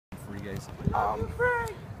guys?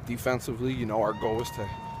 Defensively, our goal was to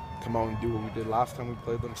come out and do what we did last time we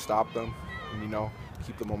played them, stop them, and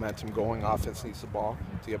keep the momentum going. Offense needs the ball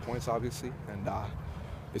to get points, obviously, and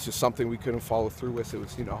it's just something we couldn't follow through with. It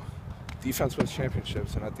was, defense wins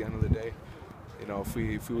championships, and at the end of the day, if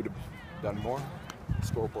we would have done more, the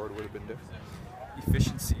scoreboard would have been different.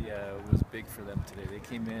 Efficiency was big for them today. They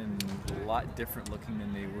came in a lot different looking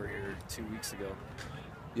than they were here 2 weeks ago.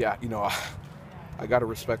 Yeah, I got to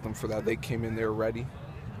respect them for that. They came in there ready.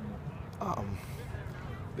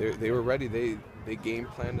 They were ready. They game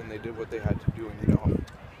planned and they did what they had to do. And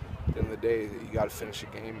at the end of the day, you got to finish a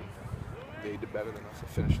game. They did better than us at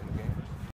finishing the game.